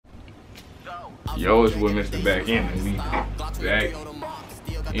Yo, it's with Mr.Backendd, and we back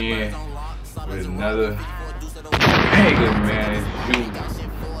in with another banger, man.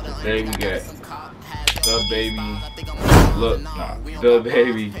 Today we got DaBaby,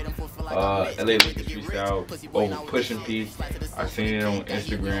 LA Freestyle over Pushing P. I seen it on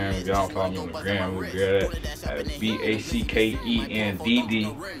Instagram. If y'all don't follow me on the gram, we'll get it at BACKENDD.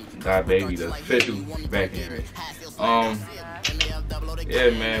 DaBaby, the official Backendd.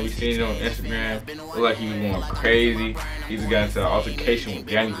 Yeah, man, we seen it on Instagram. Looked like he was going crazy. He just got into an altercation with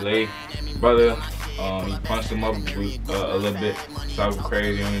Danileigh, brother. He punched him up a little bit, talking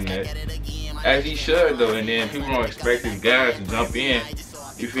crazy on the net, as he should though. And then people don't expect these guys to jump in.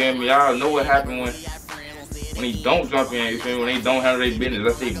 You feel me? Y'all know what happened when he don't jump in. You feel me? When they don't handle their business,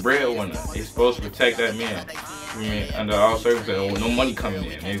 that's their breadwinner. They supposed to protect that man. You feel me? Under all circumstances, with no money coming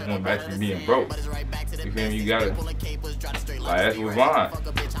in, they just going back to being broke. You feel me? You gotta, like, that's with Vaughn.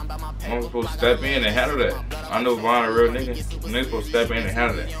 I'm supposed to step in and handle that. I know Vaughn a real nigga. They're supposed to step in and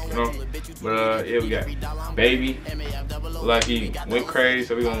handle that, you know? But yeah, we got Baby. Like he went crazy,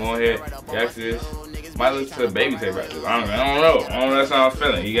 so we gonna go ahead react to this. Might listen to the Baby tape right this. I don't know. That's how I'm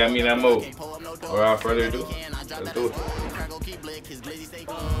feeling. You got me in that mode. Without further ado, let's do it.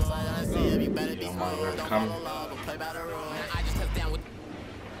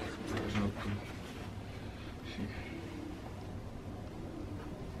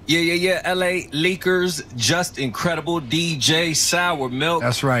 Yeah. LA Leakers, just incredible. DJ Sour Milk.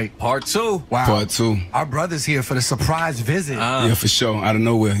 That's right. Part 2. Wow. Part 2. Our brother's here for the surprise visit. Yeah, for sure. Out of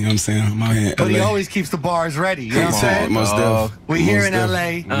nowhere, you know what I'm saying? I'm out here in But LA. he always keeps the bars ready. You know what I'm saying? Most def. We here in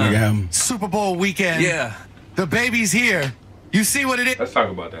LA. Super Bowl weekend. Yeah. DaBaby's here. You see what it is? Let's talk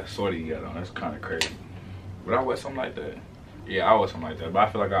about that sortie you got on. That's kind of crazy. Would I wear something like that? Yeah, I wear something like that. But I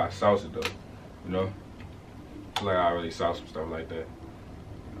feel like I sauce it though. You know? I feel like I really sauce some stuff like that.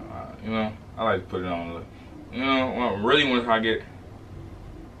 You know, I like to put it on. You know, when I get,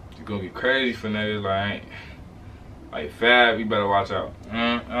 it's gonna get crazy for niggas like Fab. You better watch out. You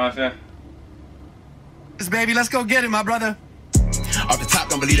know what I'm saying? This baby, let's go get it, my brother. Off the top,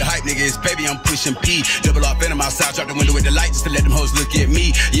 don't believe the hype, nigga. It's baby, I'm pushing P. Double off in outside, drop the window with the light just to let them hoes look at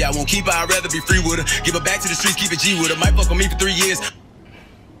me. Yeah, I won't keep her, I'd rather be free with her. Give her back to the streets, keep it G with her. Might fuck on me for 3 years.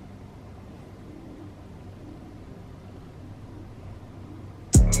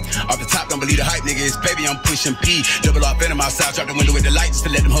 Off the top, don't believe the hype, nigga. It's baby, I'm pushing P. Double off in outside, drop the window with the light just to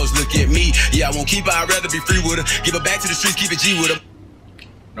let them hoes look at me. Yeah, I won't keep her, I'd rather be free with her. Give her back to the streets, keep it G with her.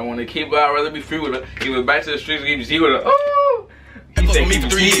 Don't want to keep her, I'd rather be free with her. Give her back to the streets, keep it G with her. Oh! He fuck me for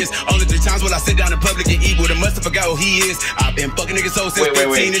 3 years. Only 3 times when I sit down in public and eat with him. Must have forgot who he is. I've been fucking niggas so since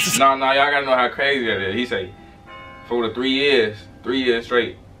 15. Wait. No, y'all gotta know how crazy that is. He say, for the 3 years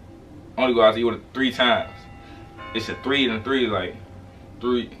straight, only go out to eat with her 3 times. It's a 3 and a 3, like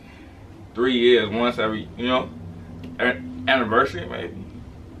 3 years, once every, you know, anniversary maybe.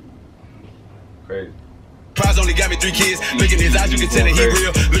 Crazy. Prize only got me 3 kids. Look in his eyes, you can tell that he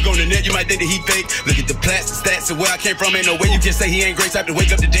real. Look on the net, you might think that he fake. Look at the plastic stats and where I came from. Ain't no way you can say he ain't great. Time to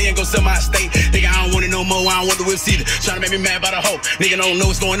wake up today and go sell my estate. Nigga, I don't want it no more. I don't want the whips either. Trying to make me mad about a hoe. Nigga don't know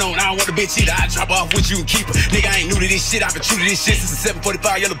what's going on. I don't want the bitch either. I drop off with you and keep her. Nigga, I ain't new to this shit. I've been true to this shit since a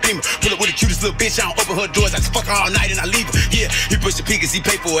 745 yellow beamer. Pull up with the cutest little bitch. I don't open her doors. I just fuck her all night and I leave her. Yeah, he push the P cause he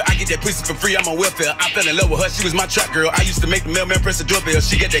pay for it. I get that pussy for free. I'm on welfare. I fell in love with her. She was my trap girl. I used to make the mailman press the doorbell.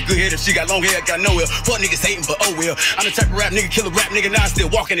 She got that good head. If she got long hair, got nowhere. Fuck niggas hating, but oh well. I'm the type of rap nigga, kill a rap nigga, now I still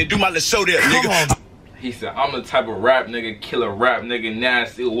walking and do my little show there, nigga. He said, I'm the type of rap nigga, kill a rap nigga, now I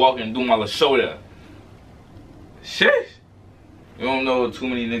still walking and do my little show there. Shit. You don't know too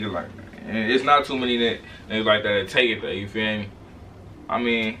many niggas like that. And it's not too many niggas like that take it there, you feel me? I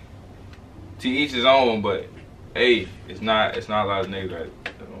mean, to each his own, but hey, it's not a lot of niggas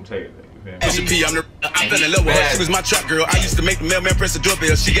that don't take it there. I fell in love with her. She was my trap girl. I used to make the mailman press the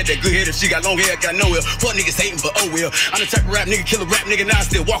doorbell. She got that good head. If she got long hair, got nowhere. Fuck niggas hating, but oh well. I'm the type of rap nigga, kill a rap nigga. Now I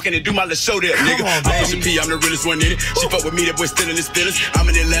still walking and do my little show there, nigga. I'm pushing P, I'm the realest one in it. She fuck with me, that boy still in his feelings. I'm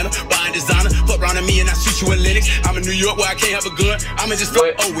in Atlanta, buying designer. Fuck around at me and I shoot you in Linux. I'm in New York where I can't have a gun. I'ma just fuck,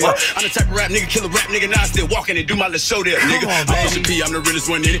 oh well. I'm the type of rap nigga, kill a rap nigga. Now I still walking and do my little show there, nigga. I'm pushing P, I'm the realest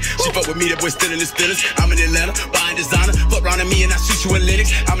one in it. She fuck with me, that boy still in his feelings. I'm in Atlanta, buying designer. Fuck around at me and I shoot you in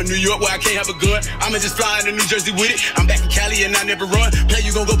Linux. I'm in New York where I can't have a gun. I'ma just fly into New Jersey with it. I'm back in Cali and I never run. Play,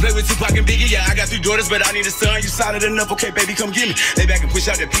 you gon' go play with Tupac and Biggie. Yeah, I got 3 daughters, but I need a son. You solid enough, okay, baby, come get me. Lay back and push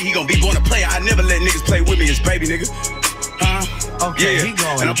out that P, he gon' be born a player. I never let niggas play with me, it's baby, nigga. Okay, yeah, he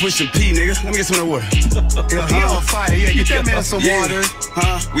going. and I'm pushing P, nigga. Let me get some of that water. Yeah, he on fire. Yeah, get that man some water.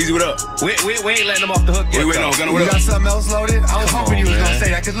 Weezy, what up? We ain't letting him off the hook yet. Wait, no, You got something else loaded? I was hoping you was gonna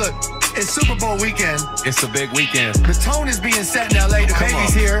say that, cause look, it's Super Bowl weekend. It's a big weekend. The tone is being set in LA.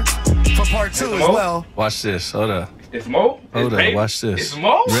 DaBaby's here for part 2 as well. Watch this. Hold up. It's Mo? Hold up. Watch this. It's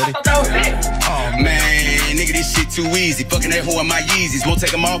Mo? Ready? I thought that was it. Oh man, nigga, this shit too easy. Fucking that hoe in my Yeezys. Won't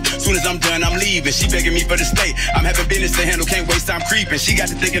take them off. Soon as I'm done, I'm leaving. She begging me for the stay. I'm having business to handle, can't waste time creeping. She got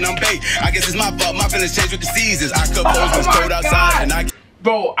to thinking I'm bait. I guess it's my fault. My feelings change with the seasons. I cut pose when it's cold outside, and I.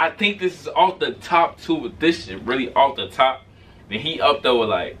 Bro, I think this is off the top too. With this shit really off the top. Then he up there with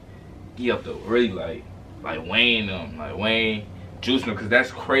like, really like Wayne like Wayne, Juice, because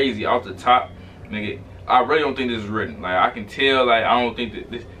that's crazy off the top, nigga. I really don't think this is written. Like I can tell, like I don't think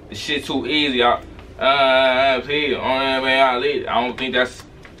that this shit too easy. Please, I don't think that's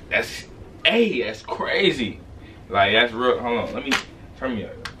crazy. Like that's real. Hold on, let me turn me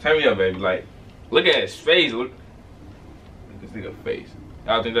up, baby. Like, look at his face. Look at this nigga face.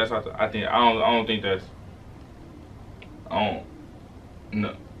 I don't think that's. I don't think that's.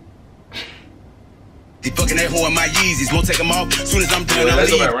 No. He fucking that hoe in my Yeezys. Won't take them off. Soon as I'm done, I'm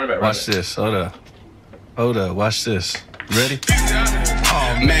Let's leaving. go back, run it back. Watch this. Hold up. Hold up. Watch this. Ready?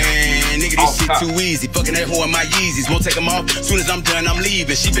 Oh man, nigga, this shit too easy. Fucking that hoe in my Yeezys. Won't take them off. Soon as I'm done, I'm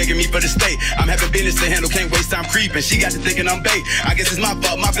leaving. She begging me for the stay. I'm having business to handle, can't waste time creeping. She got to thinking I'm bait. I guess it's my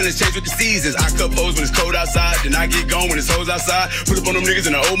fault. My feelings change with the seasons. I cut pose when it's cold outside, then I get gone when it's hoes outside. Put up on them niggas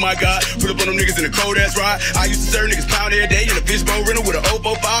in the oh my god. Put up on them niggas in the cold ass ride. I used to serve niggas pound every day in a fishbowl rental with an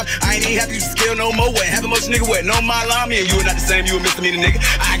 045. I ain't even have to use the scale no more. Wet half a motion nigga wet. No my line. Me and you are not the same. You a misdemeanor nigga.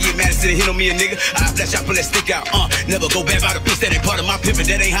 I get mad and sit and hit on me a nigga. I flash out, pull that stick out. Never go back by the bitch. That ain't part of my pimpin'.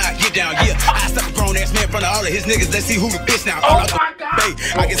 That ain't how I get down. Yeah, I stop a grown ass man in front of all of his niggas. Let's see who the bitch now. Oh my god.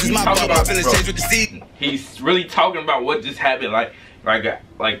 I guess it's my fault. My feelings change with the season. He's really talking about what just happened like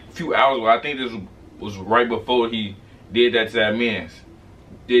a few hours ago. I think this was right before he did that to that man.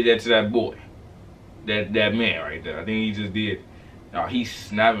 Did that to that boy. That man right there. I think he just did. He's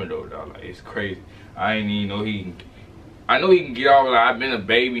snapping though, dog. Like, it's crazy. I ain't even know he can. I know he can get off. Like, I've been a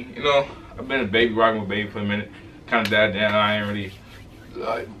baby, you know. I've been a baby, rocking with baby for a minute. Kind of died down. I ain't really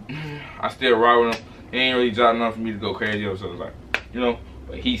like. I still rock with him. He ain't really dropped enough for me to go crazy. So it's like, you know.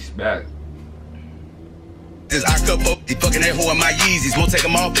 But he's back. I cut up, he fucking that hoe in my Yeezys. Won't take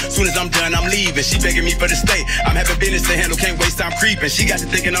them off. Soon as I'm done, I'm leaving. She begging me for the stay. I'm having business to handle, can't waste time creeping. She got to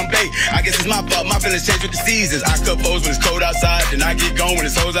thinking I'm bait. I guess it's my fault. My feelings change with the seasons. I cut pose when it's cold outside, then I get gone when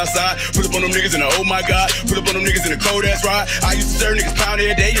it's hoes outside. Put up on them niggas in the oh my god. Put up on them niggas in the cold ass ride. I used to serve niggas pound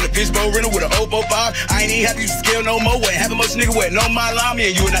every day in a fishbowl rental with an 045. I ain't even have to use the scale no more. Wet half a motion nigga wet. No my line.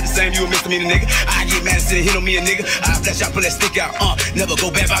 Me and you are not the same. You a misdemeanor nigga. I get mad and sit and hit on me a nigga. I flash out, pull that stick out. Never go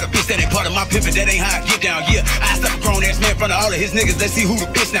back by the bitch. That ain't part of my pimpin'. That ain't how I get down. Yeah, I stop a grown ass man in front of all of his niggas. Let's see who the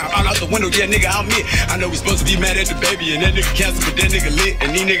bitch now. All out the window, yeah, nigga, I'm it. I know we supposed to be mad at DaBaby and that nigga canceled, but that nigga lit.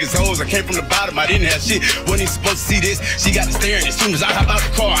 And these niggas hoes, I came from the bottom, I didn't have shit. Wasn't even supposed to see this. She got to staring as soon as I hop out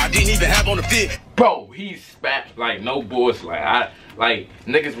the car. I didn't even have on the fit. Bro, he's spat like no bullshit. Like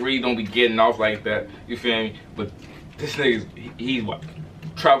niggas really don't be getting off like that. You feel me? But this nigga's he's wild.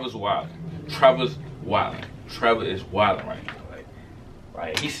 Trevor's wild. Trevor's wild. Trevor is wild right now.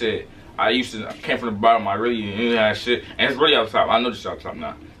 Like he said, I came from the bottom, I really didn't have shit. And it's really up top. I know this up top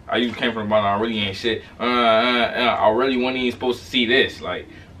now. I came from the bottom, I really ain't shit. I really wasn't even supposed to see this. Like,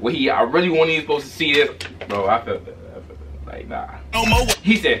 I really wasn't even supposed to see this. Bro, I felt that. Like, nah. No more.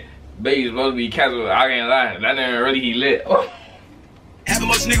 He said, baby's supposed to be canceled. I can't lie. That nigga really, he lit. Have a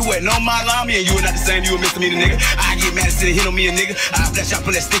motion nigga wet, no my line. Me and you are not the same, you a misdemeanor nigga. I get mad and sit and hit on me a nigga. I flash out,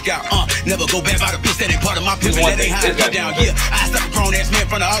 pull that stick out. Never go back by the bitch, that ain't part of my pimpin'. That ain't how I get down. Yeah, I stop a grown ass man in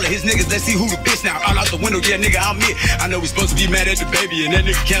front of all of his niggas. Let's see who the bitch now. All out the window, yeah, nigga, I'm it. I know we supposed to be mad at DaBaby and that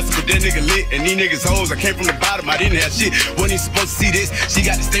nigga canceled, but that nigga lit. And these niggas hoes, I came from the bottom, I didn't have shit. Wasn't even supposed to see this. She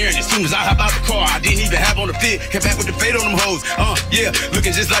got to staring as soon as I hop out the car. I didn't even have on the fit. Came back with the fade on them hoes. Yeah,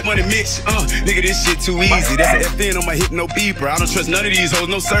 looking just like Money Mix. Nigga, this shit too easy. That's an FN on my hip, no beeper. I don't trust none of these hoes,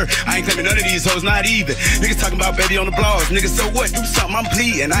 no sir. I ain't claiming none of these hoes, not even. Niggas talking about baby on the blogs. Niggas, so what? Do something, I'm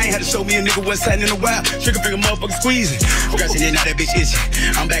pleading. I ain't had to show me a nigga what's happening in a while. Trigger finger motherfucker squeezing. Got shit in, now that bitch itching.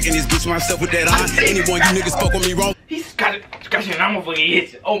 I'm back in this bitch myself with that on. Anyone you niggas fuck on me wrong. He's got it. Got shit, I'm motherfucking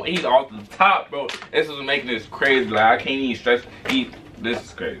itching. Oh, he's off the top, bro. This is making this crazy. Like, I can't even stress. This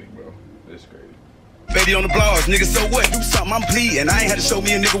is crazy, bro. This is crazy. Baby on the blogs, nigga, so what? Do something, I'm pleading. I ain't had to show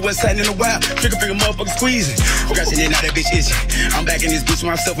me a nigga what's happening in a while. Trigger finger motherfucker squeezing. Got shit in, now that bitch itching. I'm back in this bitch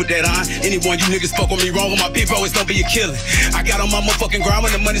myself with that on. Anyone you niggas fuck on me wrong with my big bro, it's don't be a killer. I got on my motherfucking grind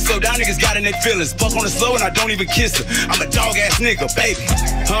when the money slow down, niggas got in their feelings. Fuck on the slow and I don't even kiss her. I'm a dog ass nigga, baby.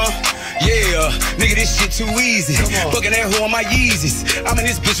 Yeah, nigga, this shit too easy. Fucking that hoe on my Yeezys. I'm in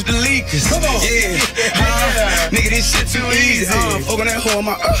this bitch with the leakers. Yeah, nigga, this shit too easy. Fucking that hoe on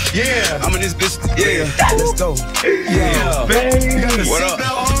my yeah. I'm in this bitch. Yeah, let's go. Yeah, baby. What up?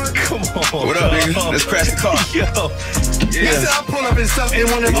 Come on. What up, nigga? Let's crash the car. Yo. He said I pull up in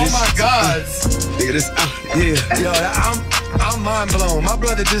one of, oh my God. Nigga, this, yeah. Yo, I'm mind blown. My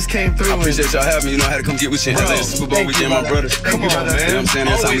brother just came through. I appreciate y'all having me. You know, I had to come get with you in LA Super Bowl weekend, my brother. Come on, man. You know what I'm saying?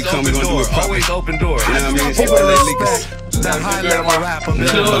 That's how we come. We gonna do it proper. Always open door. You know what I mean? People respect the high level rap. Oh,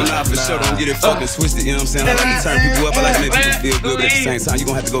 nah, for sure. Don't get it fucking twisted. You know what I'm saying? I like to turn people up. I like to make people feel good, but at the same time, you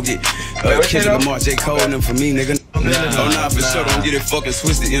gonna have to go get Kendrick Lamar, J. Cole, and them for me, nigga. Oh, nah, for sure. Don't get it fucking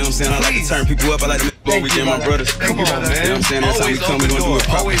twisted. You know what I'm saying? I like to turn people up. I like to make Super Bowl weekend, my brother. Come on, man. You know what I'm saying? That's how we come. We gonna do it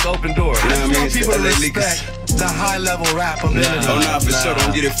proper. Always open door. You know what I mean? People LA respect the high level rap. Oh, nah, for sure.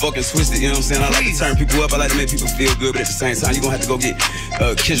 Don't get it fucking twisted. You know what I'm saying? I like to turn people up. I like to make people feel good, but at the same time, you gonna have to go get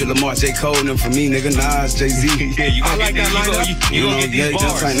Kendrick Lamar, J. Cole, and them for me, nigga. Nas, Jay-Z. Yeah, you gonna get these bars.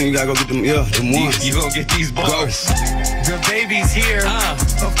 Just like, nigga, you gotta go get them, them ones. You gonna get these bars. DaBaby's here.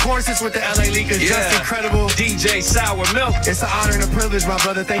 Of course, it's with the LA Leakers. Just incredible. DJ Sour Milk. It's an honor and a privilege, my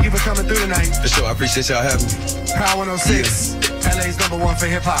brother. Thank you for coming through tonight. For sure, I appreciate y'all having me. Power 106, LA's #1 for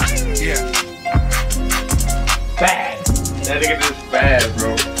hip hop. Yeah. Bad. That nigga just bad,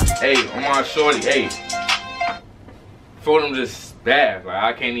 bro. Hey, on my shorty, hey. For them just bad. Like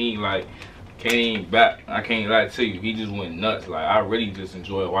I can't even lie to you. He just went nuts. Like I really just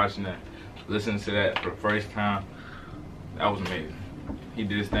enjoyed watching that, listening to that for the first time. That was amazing. He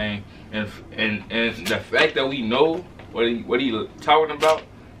did his thing, and the fact that we know what he talking about,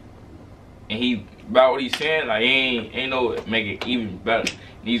 and he about what he's saying, like he ain't no make it even better.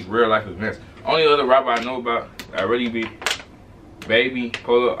 These real life events. Only other rapper I know about that really be Baby,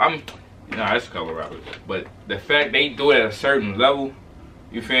 Polo. That's a couple of rappers, but the fact they do it at a certain level,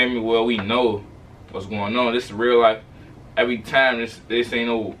 you feel me? Well, we know what's going on. This is real life. Every time this ain't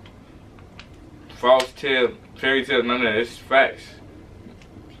no false tale, fairy tale, none of that. It's facts.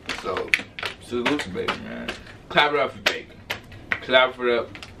 So salute to Baby, man. Clap it up for Baby. Clap it up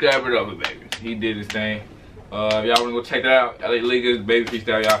for Baby. He did his thing. If y'all wanna go check that out, LA Leakers, Baby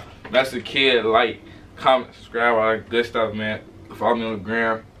Freestyle, y'all. That's the kid. Like, comment, subscribe, all that good stuff, man. Follow me on the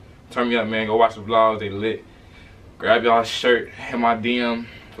gram. Turn me up, man. Go watch the vlogs. They lit. Grab y'all's shirt. Hit my DM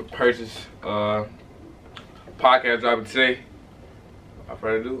for purchase. Podcast dropping today. Without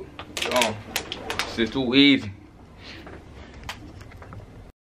further ado, go on. It's too easy.